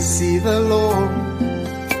see the Lord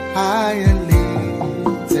high and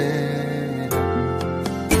lifted,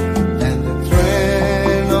 and the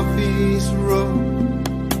train of his robe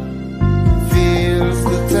fills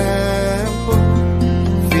the temple.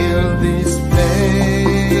 Fill this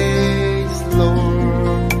place,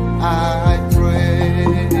 Lord, I pray.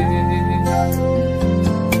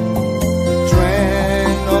 The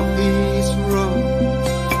train of his robe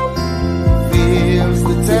fills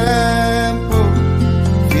the temple.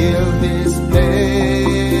 Fill this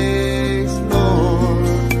place, Lord,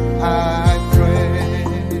 I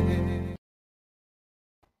pray.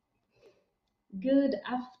 Good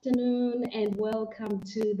afternoon and welcome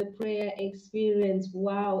to the prayer experience.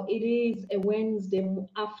 Wow, it is a Wednesday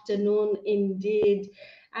afternoon indeed.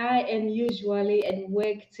 I am usually at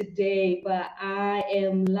work today, but I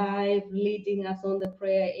am live leading us on the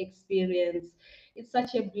prayer experience. It's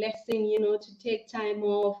such a blessing, to take time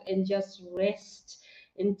off and just rest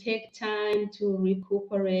and take time to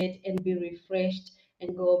recuperate and be refreshed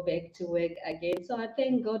and go back to work again. So I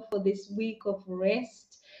thank God for this week of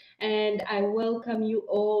rest. And I welcome you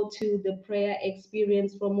all to the prayer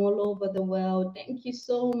experience from all over the world. Thank you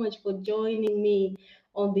so much for joining me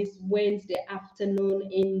on this Wednesday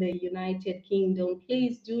afternoon in the United Kingdom.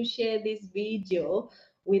 Please do share this video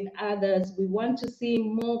with others. We want to see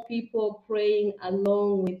more people praying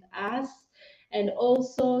along with us. And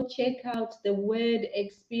also check out the Word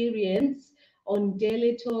Experience on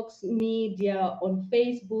Daily Talks Media on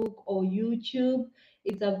Facebook or YouTube.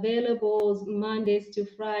 It's available Mondays to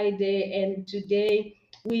Friday, and today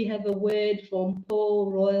we have a word from Paul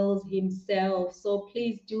Royals himself. So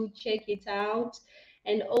please do check it out.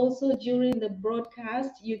 And also during the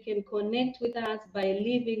broadcast, you can connect with us by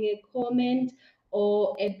leaving a comment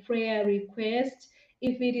or a prayer request.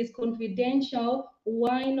 If it is confidential,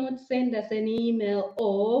 why not send us an email,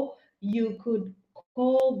 or you could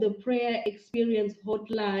call the prayer experience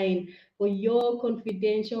hotline for your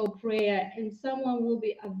confidential prayer, and someone will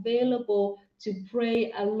be available to pray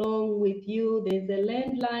along with you. There's a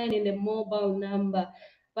landline and a mobile number,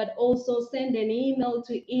 but also send an email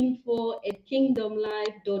to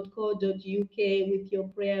info@kingdomlife.co.uk with your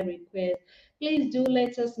prayer request. Please do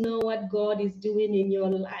let us know what God is doing in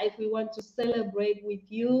your life. We want to celebrate with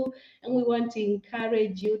you and we want to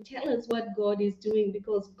encourage you. Tell us what God is doing,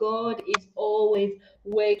 because God is always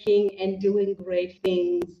working and doing great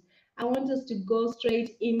things. I want us to go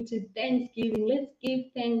straight into Thanksgiving. Let's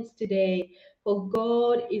give thanks today, for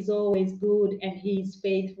God is always good and He is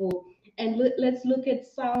faithful. And let's look at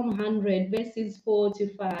Psalm 100, verses 4 to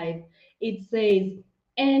 5. It says,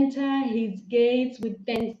 "Enter His gates with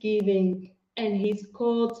thanksgiving and His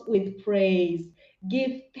courts with praise.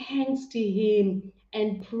 Give thanks to Him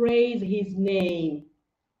and praise His name.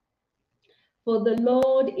 For the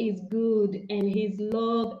Lord is good and His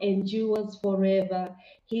love endures forever.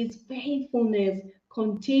 His faithfulness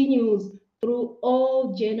continues through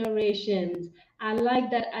all generations." I like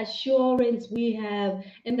that assurance we have,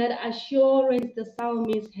 and that assurance the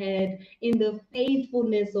psalmist had in the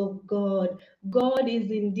faithfulness of God. God is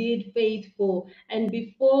indeed faithful. And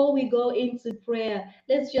before we go into prayer,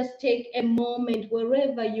 let's just take a moment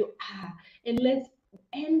wherever you are, and let's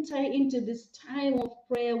enter into this time of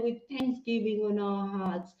prayer with thanksgiving on our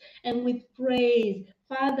hearts and with praise.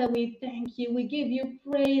 Father, we thank you. We give you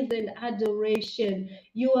praise and adoration.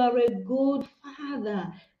 You are a good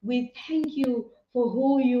Father. We thank you for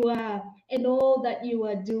who you are and all that you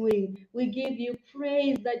are doing. We give you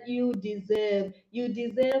praise that you deserve. You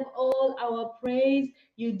deserve all our praise.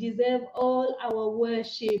 You deserve all our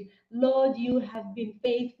worship. Lord, you have been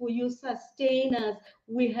faithful. You sustain us.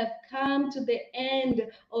 We have come to the end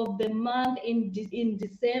of the month in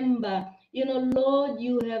December. Lord,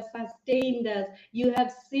 you have sustained us. You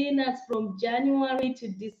have seen us from January to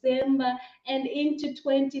December and into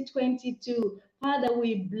 2022. Father,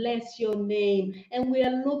 we bless your name, and we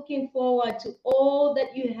are looking forward to all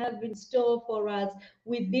that you have in store for us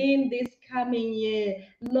within this coming year.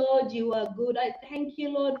 Lord, you are good. I thank you,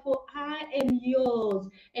 Lord, for I am yours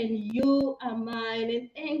and you are mine. And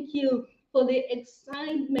thank you for the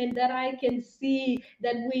excitement that I can see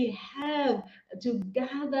that we have to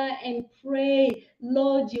gather and pray.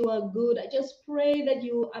 Lord, you are good. I just pray that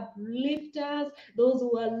you uplift us, those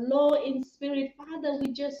who are low in spirit. Father,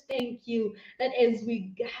 we just thank you that as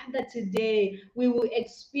we gather today, we will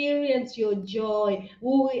experience your joy, we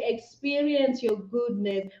will experience your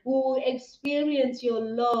goodness, we will experience your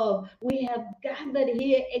love. We have gathered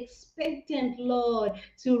here expectant, Lord,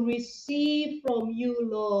 to receive from you,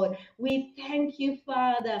 Lord. We thank you,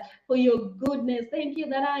 Father, for your goodness. Thank you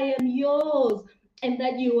that I am yours and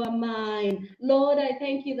that you are mine. Lord, I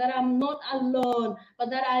thank you that I'm not alone, but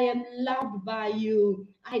that I am loved by you.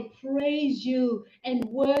 I praise you and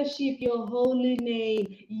worship your holy name.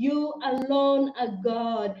 You alone are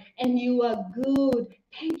God, and you are good.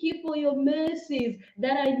 Thank you for your mercies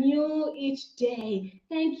that I knew each day.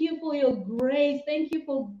 Thank you for your grace. Thank you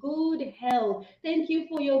for good health. Thank you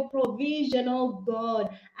for your provision, oh God.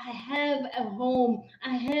 I have a home.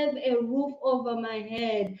 I have a roof over my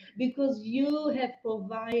head because you have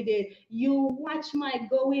provided. You watch my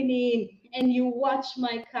going in and you watch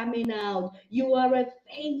my coming out. You are a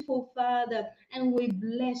faithful Father, and we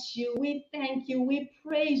bless you. We thank you. We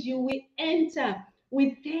praise you. We enter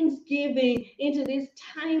with thanksgiving into this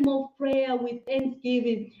time of prayer with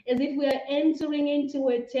thanksgiving, as if we are entering into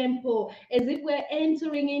a temple, as if we're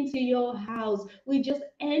entering into your house. We just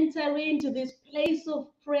enter into this place of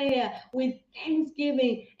prayer with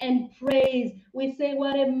thanksgiving and praise. We say,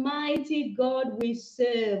 what a mighty God we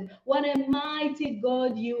serve. What a mighty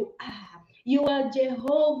God you are. You are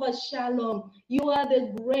Jehovah Shalom. You are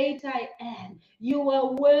the great I am. You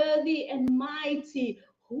are worthy and mighty.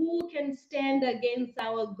 Who can stand against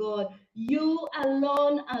our God? You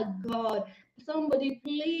alone are God. Somebody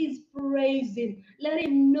please praise him. Let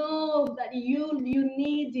him know that you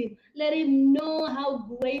need him. Let him know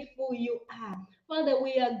how grateful you are. Father,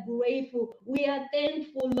 we are grateful. We are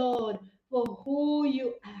thankful, Lord, for who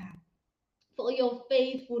you are, for your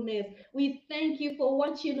faithfulness. We thank you for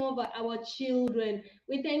watching over our children.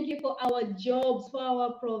 We thank you for our jobs, for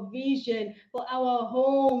our provision, for our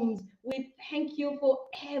homes. We thank you for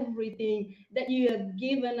everything that you have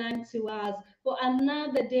given unto us. For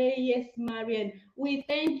another day, yes, Marian. We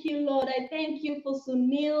thank you, Lord. I thank you for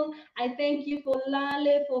Sunil. I thank you for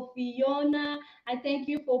Lale, for Fiona. I thank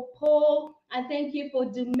you for Paul. I thank you for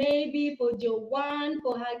Dumebi, for Joanne,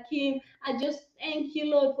 for Hakim. I just thank you,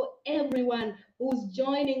 Lord, for everyone who's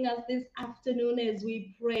joining us this afternoon as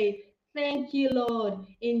we pray. Thank you, Lord,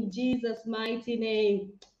 in Jesus' mighty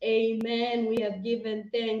name. Amen. We have given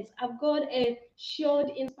thanks. I've got a short,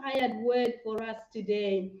 inspired word for us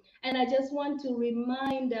today. And I just want to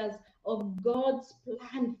remind us of God's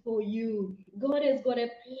plan for you. God has got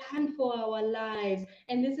a plan for our lives.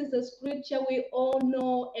 And this is a scripture we all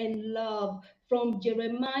know and love from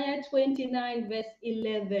Jeremiah 29, verse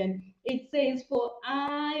 11. It says, for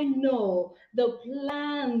I know the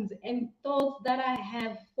plans and thoughts that I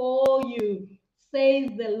have for you, says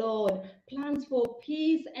the Lord, plans for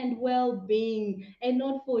peace and well-being, and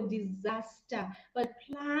not for disaster, but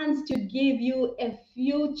plans to give you a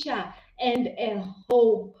future and a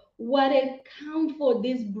hope. What a comfort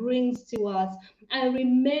this brings to us. I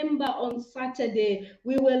remember on Saturday,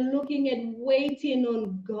 we were looking at waiting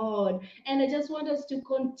on God. And I just want us to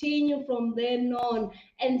continue from then on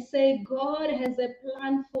and say, God has a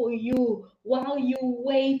plan for you while you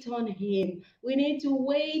wait on him. We need to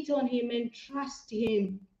wait on him and trust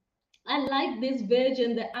him. I like this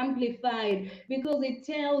version, the Amplified, because it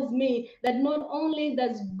tells me that not only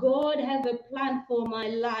does God have a plan for my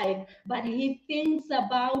life, but he thinks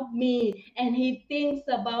about me and he thinks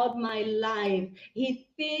about my life. He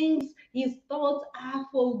thinks his thoughts are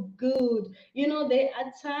for good. You know, there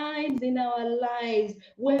are times in our lives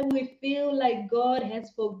where we feel like God has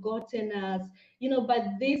forgotten us, but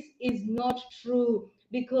this is not true,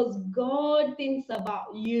 because God thinks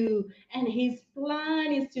about you, and his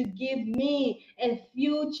plan is to give me a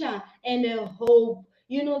future and a hope.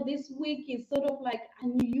 This week is sort of like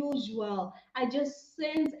unusual. I just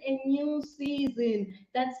sense a new season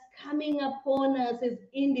that's coming upon us as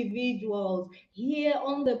individuals here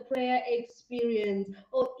on the prayer experience,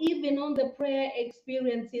 or even on the prayer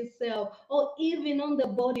experience itself, or even on the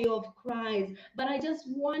body of Christ. But I just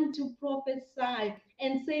want to prophesy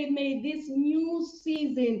and say, may this new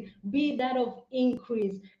season be that of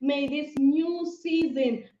increase. May this new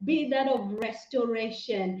season be that of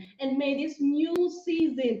restoration. And may this new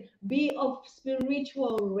season be of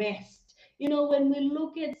spiritual rest. When we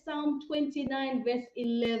look at Psalm 29, verse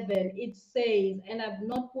 11, it says, and I've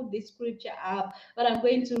not put the scripture up, but I'm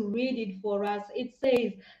going to read it for us. It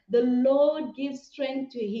says, the Lord gives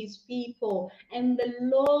strength to his people, and the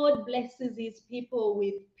Lord blesses his people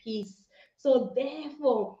with peace. So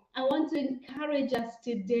therefore, I want to encourage us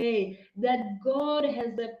today that God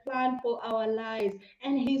has a plan for our lives,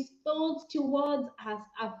 and his thoughts towards us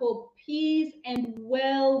are for peace and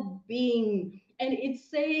well-being. And it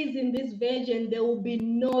says in this version, there will be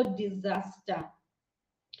no disaster.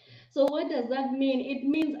 So what does that mean? It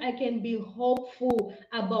means I can be hopeful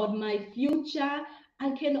about my future. I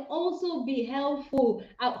can also be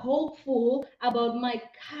hopeful about my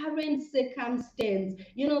current circumstance.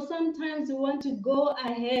 You know, sometimes we want to go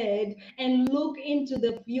ahead and look into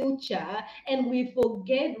the future and we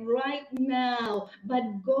forget right now. But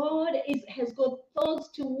has got thoughts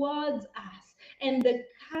towards us. And the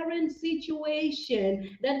current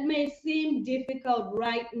situation that may seem difficult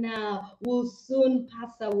right now will soon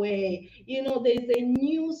pass away. You know, there's a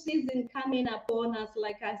new season coming upon us,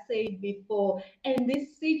 like I said before, and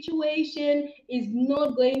this situation is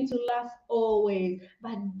not going to last always.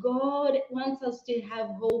 But God wants us to have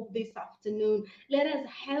hope this afternoon. Let us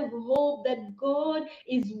have hope that God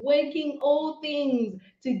is working all things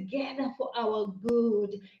together for our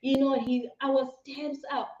good. You know, our steps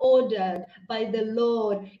are ordered by the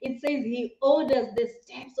Lord. It says He orders the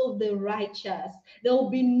steps of the righteous. There will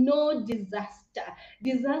be no disaster.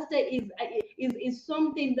 Disaster is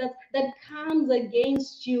something that comes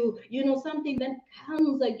against you, you know, something that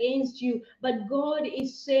comes against you. But God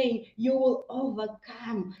is saying you will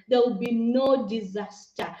overcome. There will be no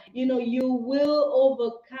disaster. You know, you will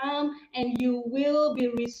overcome and you will be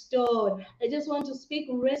restored. I just want to speak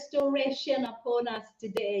restoration upon us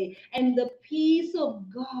today, and the peace of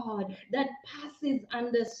God that passes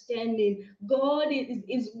understanding. God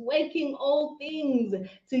is working all things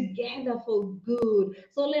together for good.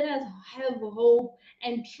 So let us have hope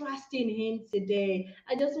and trust in Him today.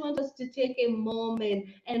 I just want us to take a moment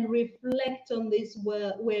and reflect on this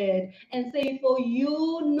word and say, for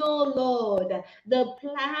you know, Lord, the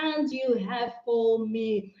plans you have for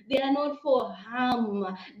me, they are not for harm,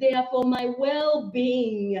 they are for my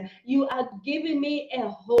well-being. You are giving me a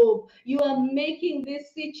hope. You are making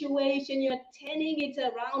this situation, you're turning it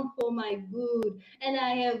around for my good, and I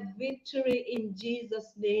have victory in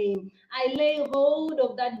Jesus' name. I lay hold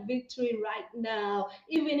of that victory right now,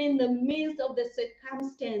 even in the midst of the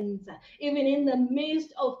circumstance, even in the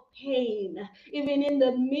midst of pain, even in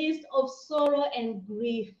the midst of sorrow and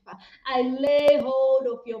grief. I lay hold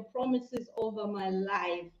of your promises over my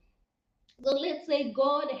life. So let's say,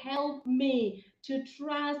 God, help me to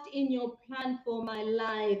trust in your plan for my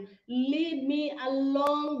life. Lead me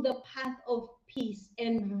along the path of peace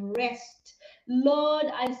and rest. Lord,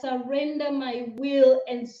 I surrender my will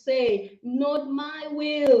and say, not my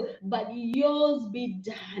will, but yours be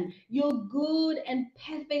done. Your good and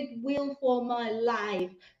perfect will for my life.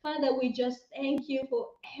 Father, we just thank you for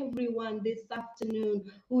everyone this afternoon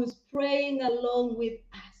who is praying along with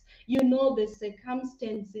us. You know the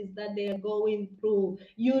circumstances that they are going through.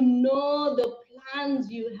 You know the plans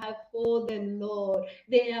you have for them, Lord.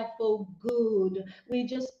 They are for good. We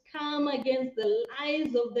just come against the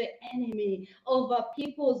lies of the enemy over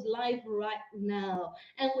people's life right now.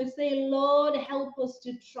 And we say, Lord, help us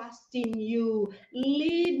to trust in you.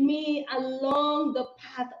 Lead me along the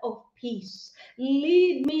path of peace.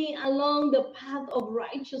 Lead me along the path of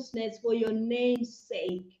righteousness for your name's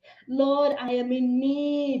sake. Lord, I am in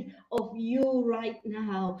need of you right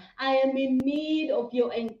now. I am in need of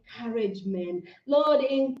your encouragement. Lord,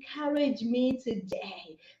 encourage me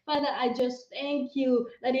today. Father, I just thank you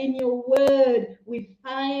that in your word we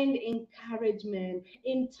find encouragement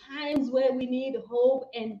in times where we need hope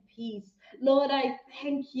and peace. Lord, I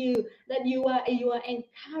thank you that you are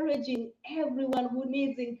encouraging everyone who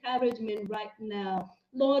needs encouragement right now.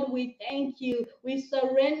 Lord, we thank you. We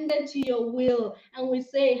surrender to your will and we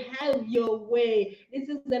say, have your way. This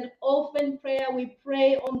is an often prayer we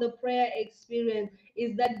pray on the prayer experience,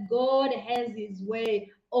 is that God has his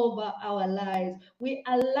way over our lives. We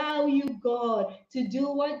allow you, God, to do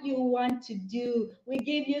what you want to do. We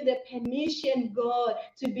give you the permission, God,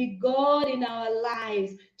 to be God in our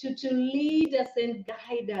lives, to lead us and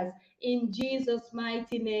guide us. In Jesus'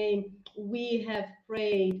 mighty name, we have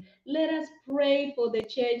prayed. Let us pray for the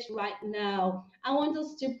church right now. I want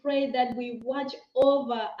us to pray that we watch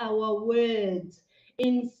over our words.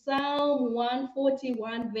 In Psalm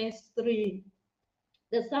 141, verse 3,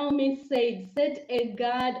 the psalmist said, set a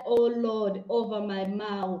guard, O Lord, over my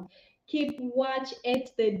mouth. Keep watch at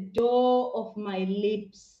the door of my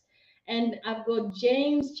lips. And I've got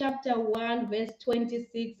James chapter 1, verse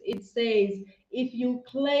 26. It says, if you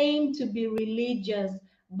claim to be religious,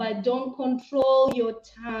 but don't control your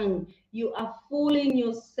tongue, you are fooling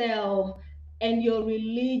yourself and your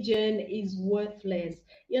religion is worthless.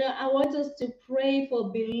 You know, I want us to pray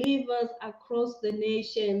for believers across the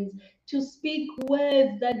nations to speak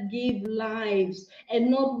words that give lives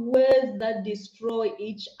and not words that destroy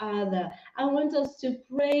each other. I want us to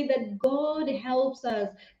pray that God helps us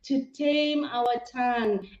to tame our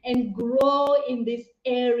tongue and grow in this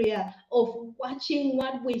area of watching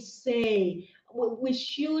what we say, we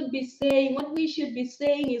should be saying, what we should be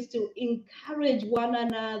saying is to encourage one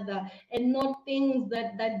another and not things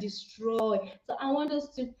that destroy. So I want us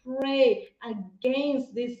to pray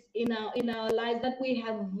against this in our lives, that we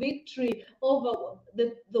have victory over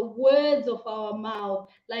the words of our mouth.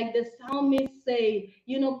 Like the psalmist said,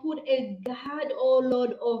 put a guard, oh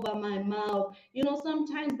Lord, over my mouth.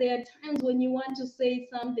 Sometimes there are times when you want to say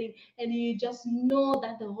something and you just know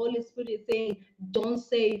that the Holy Spirit is saying, don't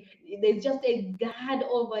say. There's just a guard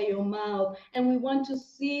over your mouth. And we want to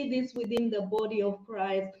see this within the body of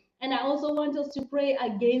Christ. And I also want us to pray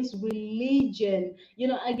against religion,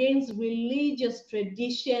 against religious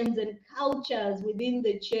traditions and cultures within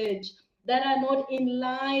the church that are not in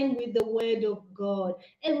line with the word of God.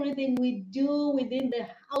 Everything we do within the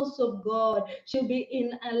house of God should be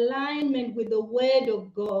in alignment with the word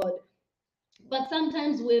of God. But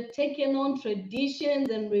sometimes we've taken on traditions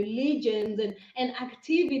and religions and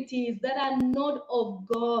activities that are not of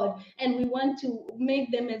God, and we want to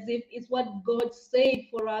make them as if it's what God said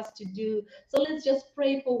for us to do. So let's just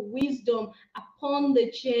pray for wisdom upon the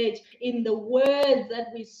church in the words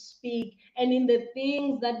that we speak and in the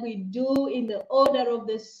things that we do in the order of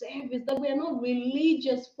the service, that we are not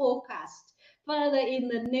religious focused. Father, in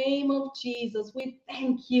the name of Jesus, we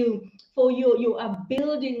thank you for you are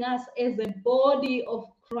building us as a body of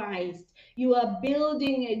Christ. You are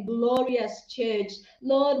building a glorious church.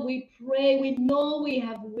 Lord, we pray. We know we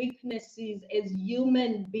have weaknesses as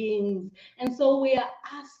human beings. And so we are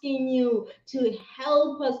asking you to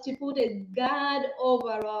help us to put a guard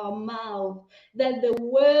over our mouth, that the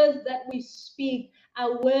words that we speak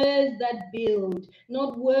are words that build,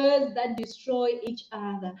 not words that destroy each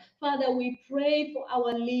other. Father, we pray for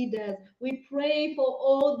our leaders. We pray for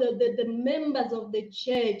all the members of the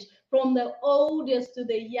church, from the oldest to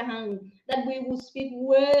the young, that we will speak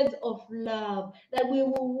words of love, that we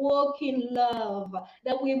will walk in love,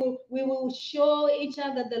 that we will show each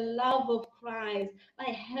other the love of Christ. But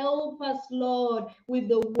help us, Lord, with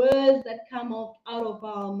the words that come out of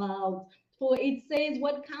our mouths. For it says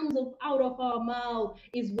what comes out of our mouth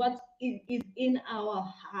is what is in our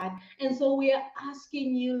heart. And so we are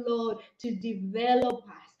asking you, Lord, to develop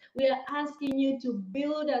us. We are asking you to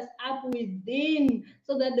build us up within,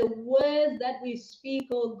 so that the words that we speak,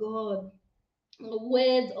 oh God,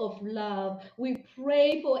 words of love. We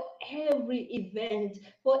pray for every event,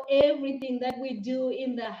 for everything that we do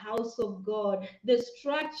in the house of God, the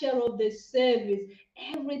structure of the service,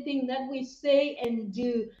 everything that we say and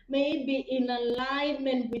do, may it be in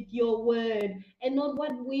alignment with your word, and not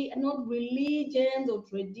not religions or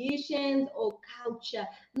traditions or culture.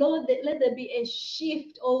 Lord, let there be a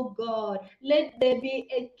shift, oh God. Let there be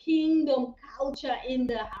a kingdom culture in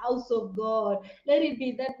the house of God. Let it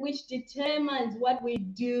be that which determines what we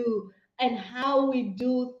do and how we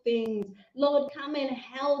do things. Lord, come and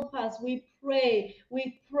help us. We pray.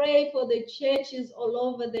 We pray for the churches all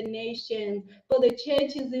over the nations, for the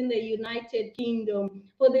churches in the United Kingdom,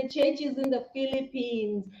 for the churches in the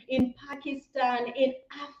Philippines, in Pakistan, in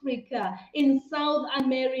Africa, in South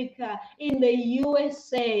America, in the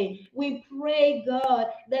USA. We pray, God,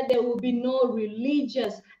 that there will be no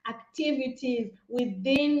religious activities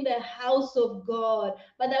within the house of God,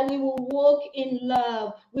 but that we will walk in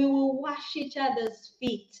love. We will wash each other's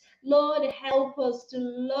feet. Lord, help us to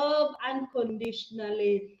love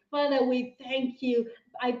unconditionally. Father, we thank you.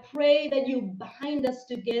 I pray that you bind us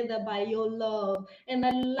together by your love, and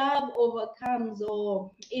that love overcomes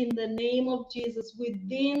all. In the name of Jesus,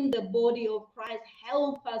 within the body of Christ,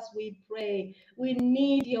 help us, we pray. We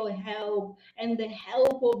need your help and the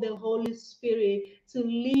help of the Holy Spirit to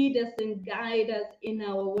lead us and guide us in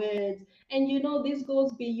our words. And this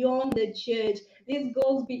goes beyond the church. This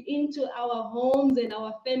goes into our homes and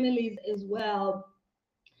our families as well.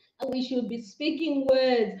 We should be speaking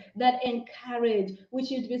words that encourage. We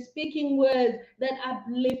should be speaking words that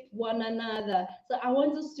uplift one another. So I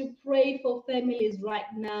want us to pray for families right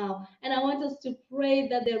now. And I want us to pray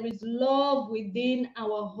that there is love within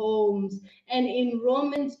our homes. And in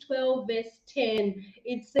Romans 12, verse 10,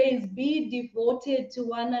 it says, be devoted to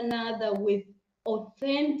one another with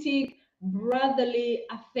authentic brotherly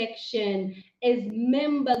affection as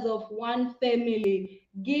members of one family.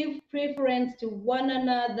 Give preference to one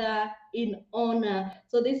another in honor.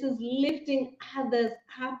 So this is lifting others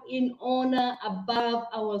up in honor above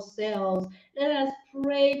ourselves. Let us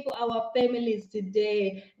pray for our families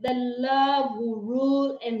today, that love will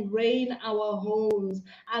rule and reign our homes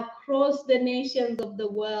across the nations of the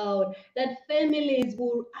world, that families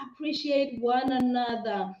will appreciate one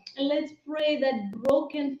another. And let's pray that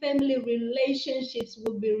broken family relationships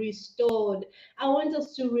will be restored. I want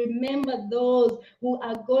us to remember those who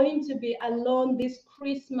are going to be alone this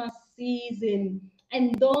Christmas season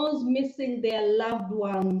and those missing their loved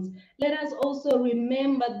ones. Let us also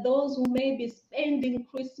remember those who may be spending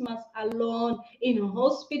Christmas alone in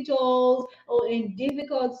hospitals or in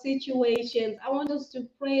difficult situations. I want us to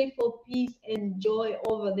pray for peace and joy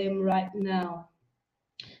over them right now.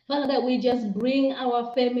 Father, we just bring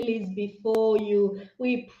our families before you.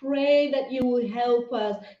 We pray that you will help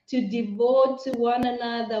us to devote to one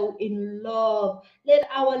another in love. Let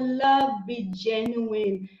our love be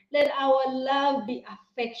genuine. Let our love be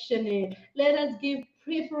affectionate. Let us give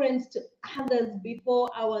preference to others before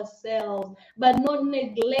ourselves, but not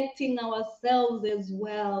neglecting ourselves as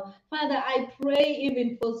well. Father, I pray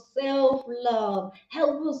even for self-love.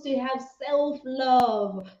 Help us to have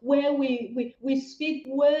self-love where we speak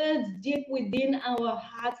words deep within our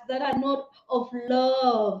hearts that are not of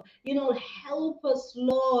love. Help us,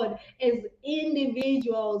 Lord, as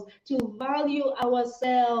individuals to value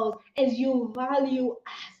ourselves as you value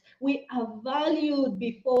us. We are valued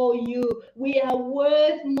before you. We are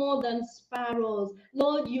worth more than sparrows.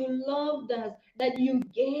 Lord, you loved us, that you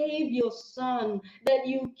gave your son, that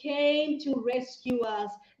you came to rescue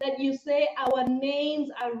us, that you say our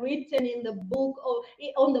names are written in the book or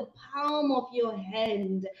on the palm of your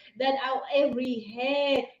hand, that every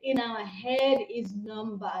hair in our head is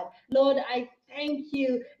numbered. Lord, I thank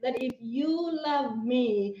you that if you love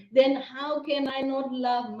me, then how can I not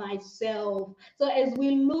love myself? So as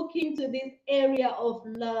we look into this area of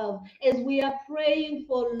love, as we are praying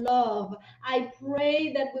for love, I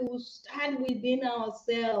pray that we will start within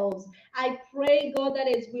ourselves. I pray, God, that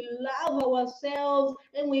as we love ourselves,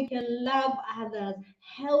 then we can love others.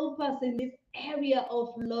 Help us in this area of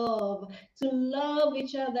love, to love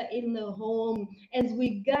each other in the home as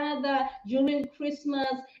we gather during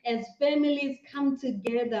Christmas, as families come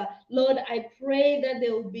together. Lord, I pray that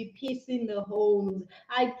there will be peace in the homes.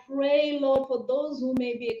 I pray, Lord, for those who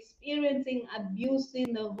may be experiencing abuse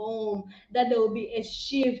in the home, that there will be a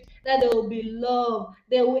shift, that there will be love.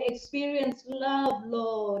 They will experience love,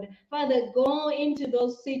 Lord. Father, go into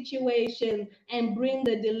those situations and bring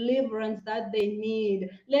the deliverance that they need.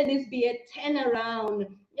 Let this be a turnaround.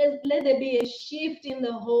 Let there be a shift in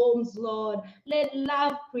the homes, Lord. Let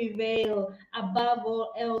love prevail. Above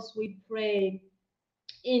all else, we pray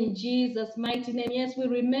in Jesus' mighty name. Yes, we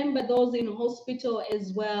remember those in hospital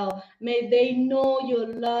as well. May they know your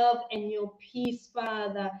love and your peace,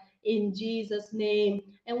 Father, in Jesus' name.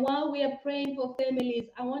 And while we are praying for families,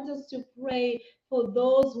 I want us to pray for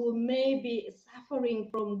those who may be suffering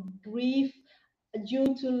from grief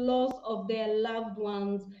due to loss of their loved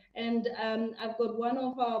ones. And I've got one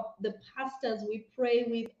of the pastors we pray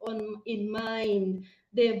with in mind.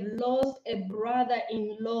 They've lost a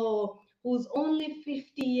brother-in-law who's only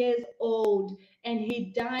 50 years old, and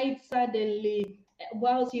he died suddenly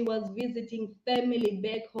whilst he was visiting family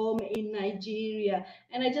back home in Nigeria.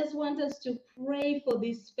 And I just want us to pray for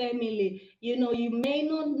this family. You may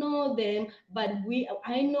not know them, but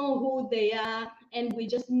I know who they are, and we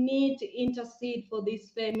just need to intercede for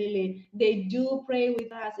this family. They do pray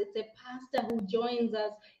with us. It's a pastor who joins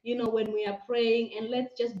us, when we are praying, and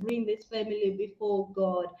let's just bring this family before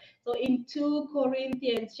God. So in 2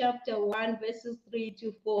 Corinthians chapter 1, verses 3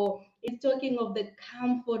 to 4, it's talking of the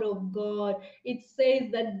comfort of God. It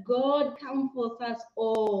says that God comforts us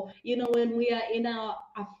all. When we are in our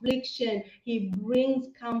affliction, he brings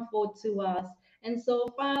comfort to us. And so,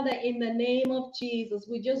 Father, in the name of Jesus,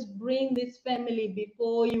 we just bring this family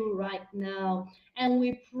before you right now. And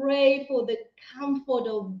we pray for the comfort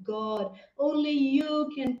of God. Only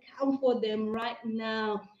you can comfort them right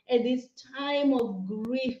now at this time of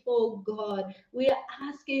grief, oh God. We are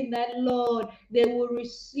asking that, Lord, they will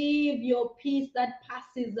receive your peace that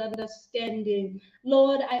passes understanding.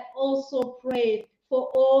 Lord, I also pray for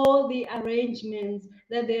all the arrangements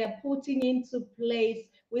that they are putting into place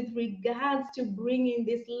with regards to bringing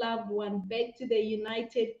this loved one back to the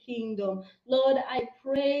United Kingdom. Lord, I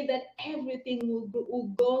pray that everything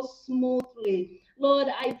will go smoothly. Lord,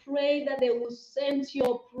 I pray that they will sense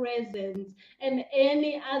your presence, and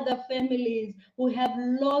any other families who have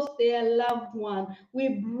lost their loved one,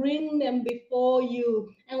 we bring them before you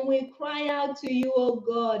and we cry out to you, oh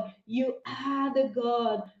God. You are the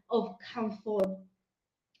God of comfort.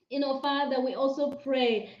 Father, we also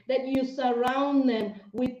pray that you surround them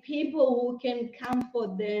with people who can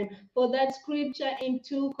comfort them. For that scripture in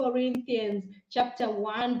 2 Corinthians chapter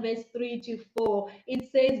 1, verse 3 to 4,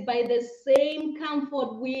 it says, by the same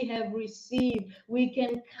comfort we have received, we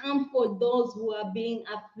can comfort those who are being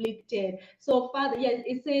afflicted. So, Father, yes,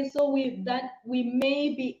 it says, so that we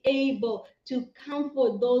may be able to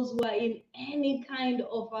comfort those who are in any kind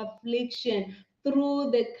of affliction through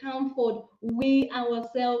the comfort we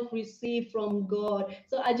ourselves receive from God.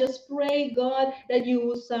 So I just pray, God, that you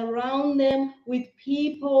will surround them with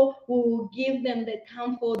people who will give them the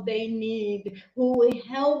comfort they need, who will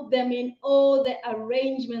help them in all the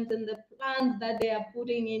arrangements and the plans that they are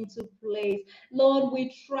putting into place. Lord,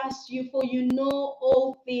 we trust you, for you know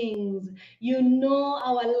all things. You know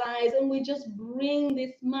our lives, and we just bring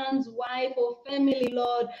this man's wife or family,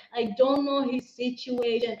 Lord. I don't know his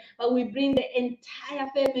situation, but we bring the entire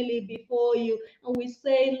family before you, and we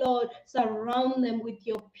say, Lord, surround them with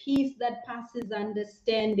your peace that passes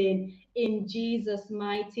understanding. In Jesus'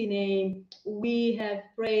 mighty name, we have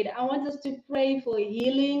prayed. I want us to pray for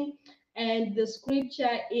healing. And the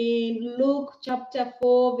scripture in Luke chapter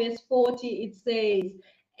 4, verse 40, it says,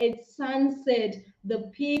 at sunset,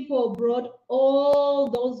 the people brought all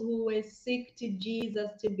those who were sick to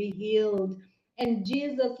Jesus to be healed. And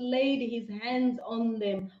Jesus laid his hands on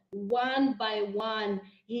them one by one.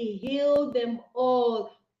 He healed them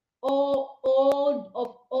all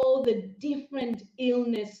the different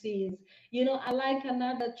illnesses. I like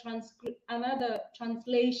another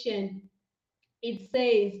translation. It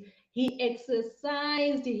says he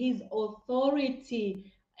exercised his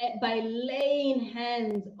authority by laying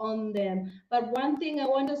hands on them. But one thing I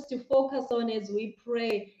want us to focus on as we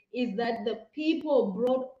pray is that the people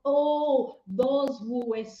brought all those who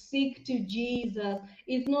were sick to Jesus.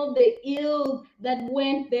 It's not the ill that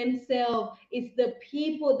went themselves, it's the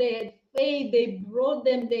people they had faith, they brought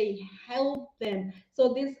them, they helped them.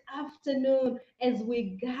 So this afternoon, as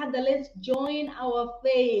we gather, let's join our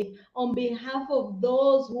faith on behalf of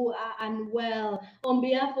those who are unwell, on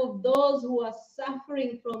behalf of those who are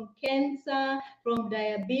suffering from cancer, from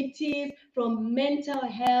diabetes, from mental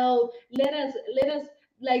health. Let us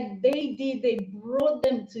like they did, they brought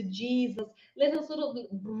them to Jesus. Let us sort of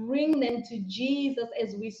bring them to Jesus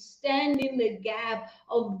as we stand in the gap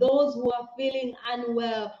of those who are feeling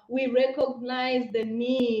unwell. We recognize the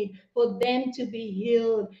need for them to be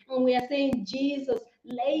healed. And we are saying, Jesus,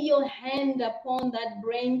 lay your hand upon that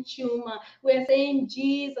brain tumor. We're saying,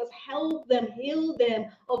 Jesus, help them, heal them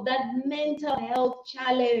of that mental health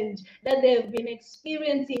challenge that they've been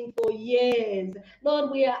experiencing for years.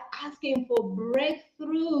 Lord, we are asking for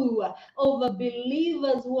breakthrough over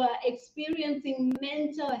believers who are experiencing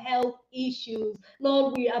mental health issues.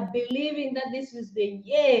 Lord, we are believing that this is the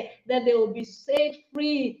year that they will be set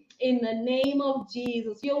free in the name of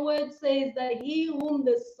Jesus. Your word says that he whom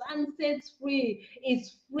the Son sets free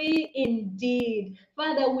is free indeed.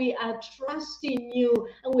 Father, we are trusting you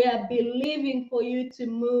and we are believing for you to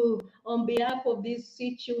move on behalf of these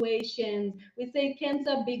situations. We say,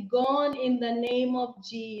 cancer be gone in the name of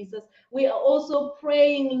Jesus. We are also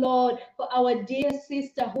praying, Lord, for our dear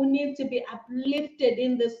sister who needs to be uplifted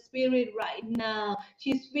in the spirit right now.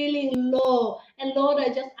 She's feeling low, and Lord, I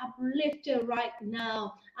just uplift her right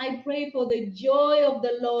now. I pray for the joy of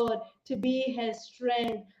the Lord to be her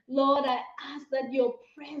strength. Lord, I ask that your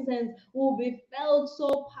presence will be felt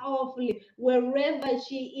so powerfully wherever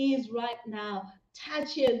she is right now.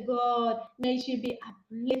 Touch her, God. May she be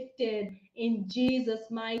uplifted in Jesus'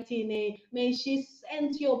 mighty name. May she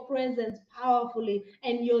sense your presence powerfully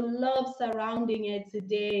and your love surrounding her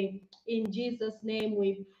today. In Jesus' name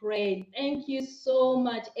we pray. Thank you so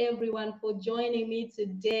much, everyone, for joining me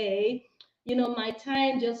today. My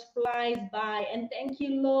time just flies by. And thank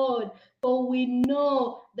you, Lord, for we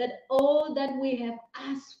know that all that we have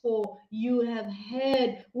asked for, you have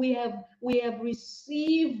heard. We have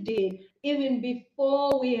received it even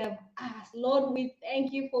before we have asked. Lord, we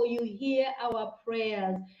thank you for you hear our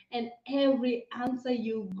prayers and every answer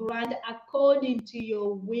you grant according to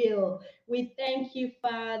your will. We thank you,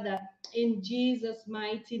 Father, in Jesus'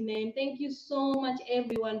 mighty name. Thank you so much,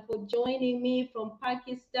 everyone, for joining me from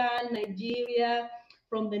Pakistan, Nigeria,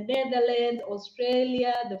 from the Netherlands,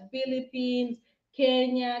 Australia, the Philippines,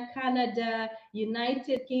 Kenya, Canada,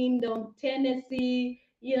 United Kingdom, Tennessee,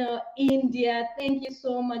 India. Thank you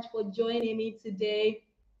so much for joining me today.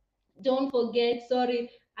 Don't forget, sorry,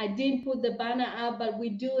 I didn't put the banner up, but we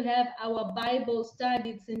do have our Bible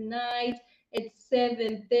study tonight at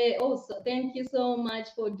 7:30. Oh, so thank you so much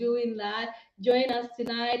for doing that. Join us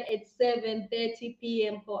tonight at 7:30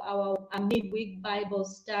 p.m. for our midweek Bible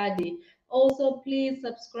study. Also, please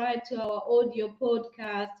subscribe to our audio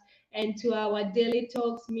podcast and to our Daily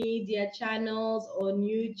Talks media channels on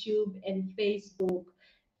YouTube and Facebook.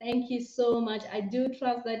 Thank you so much. I do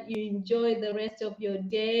trust that you enjoy the rest of your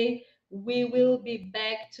day. We will be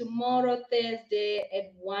back tomorrow, Thursday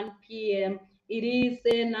at 1 p.m. It is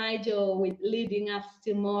Nigel with Leading Us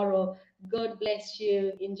Tomorrow. God bless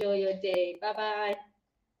you. Enjoy your day. Bye-bye.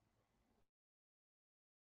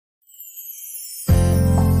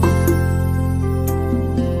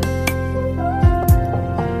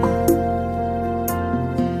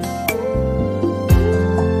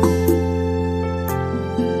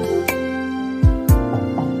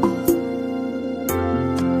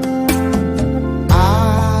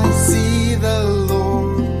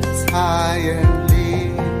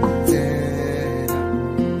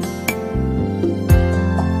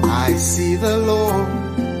 See the Lord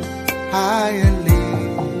high and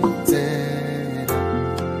lifted up,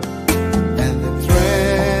 and the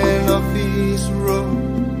train of His robe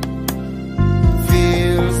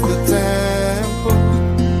fills the temple.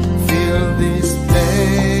 Fill this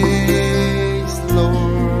place,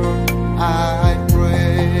 Lord, I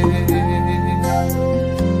pray.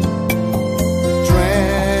 The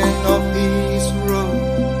train of His robe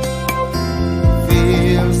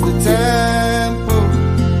fills the temple.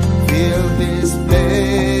 This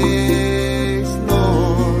place,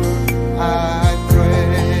 Lord, I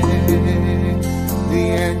pray. The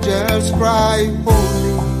angels cry,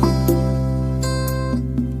 holy,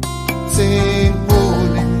 sing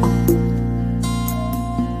holy.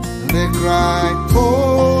 They cry,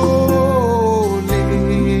 holy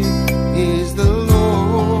is the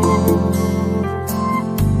Lord.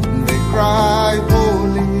 They cry,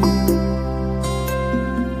 holy.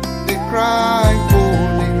 They cry,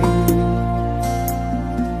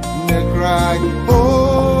 cry,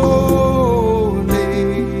 holy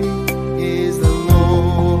is the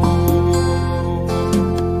Lord.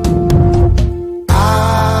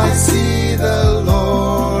 I see the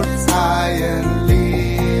Lord is high and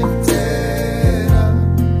lifted up.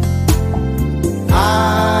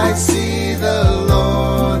 I see the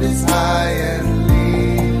Lord is high and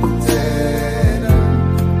lifted up,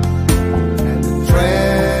 and the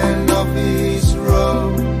train of His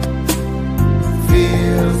robe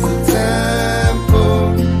fills the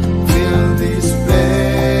temple. Fill this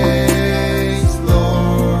place,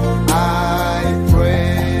 Lord, I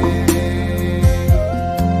pray.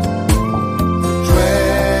 The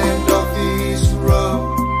trend of His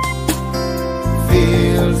robe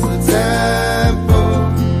fills the temple.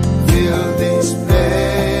 Fill this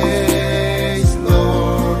place,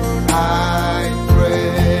 Lord, I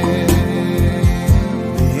pray.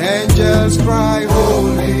 The angels cry,